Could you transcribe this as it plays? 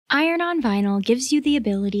Iron-on vinyl gives you the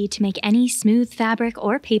ability to make any smooth fabric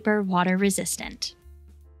or paper water resistant.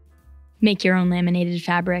 Make your own laminated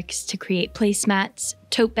fabrics to create placemats,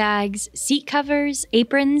 tote bags, seat covers,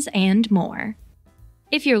 aprons, and more.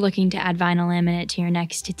 If you're looking to add vinyl laminate to your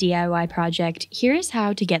next DIY project, here's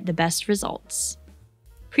how to get the best results.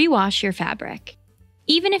 Pre-wash your fabric.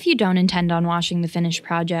 Even if you don't intend on washing the finished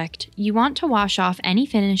project, you want to wash off any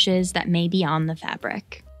finishes that may be on the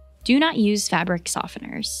fabric. Do not use fabric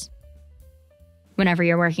softeners. Whenever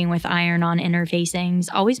you're working with iron-on interfacings,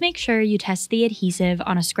 always make sure you test the adhesive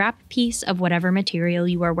on a scrap piece of whatever material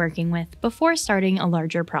you are working with before starting a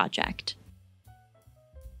larger project.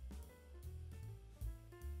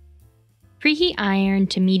 Preheat iron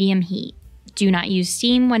to medium heat. Do not use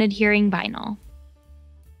steam when adhering vinyl.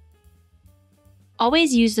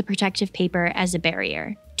 Always use the protective paper as a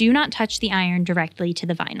barrier. Do not touch the iron directly to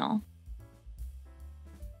the vinyl.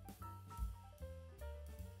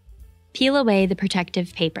 Peel away the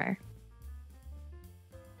protective paper.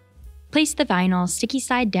 Place the vinyl sticky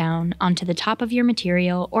side down onto the top of your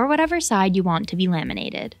material or whatever side you want to be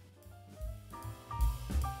laminated.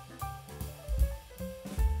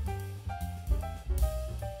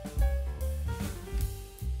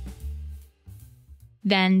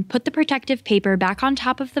 Then, put the protective paper back on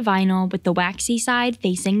top of the vinyl with the waxy side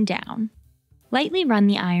facing down. Lightly run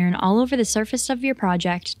the iron all over the surface of your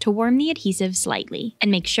project to warm the adhesive slightly, and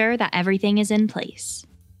make sure that everything is in place.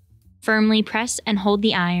 Firmly press and hold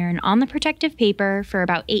the iron on the protective paper for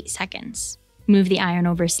about 8 seconds. Move the iron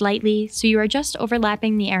over slightly so you are just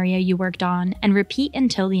overlapping the area you worked on, and repeat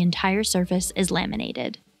until the entire surface is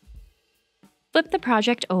laminated. Flip the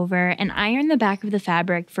project over and iron the back of the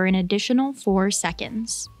fabric for an additional 4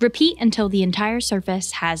 seconds. Repeat until the entire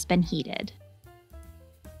surface has been heated.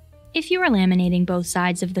 If you are laminating both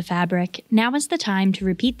sides of the fabric, now is the time to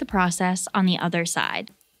repeat the process on the other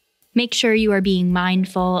side. Make sure you are being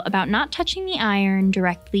mindful about not touching the iron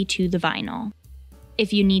directly to the vinyl.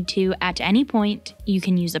 If you need to at any point, you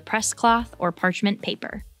can use a press cloth or parchment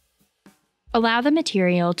paper. Allow the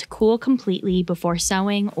material to cool completely before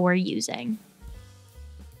sewing or using.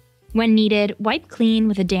 When needed, wipe clean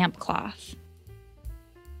with a damp cloth.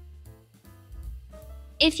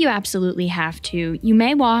 If you absolutely have to, you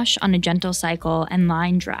may wash on a gentle cycle and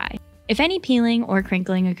line dry. If any peeling or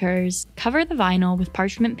crinkling occurs, cover the vinyl with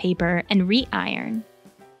parchment paper and re-iron.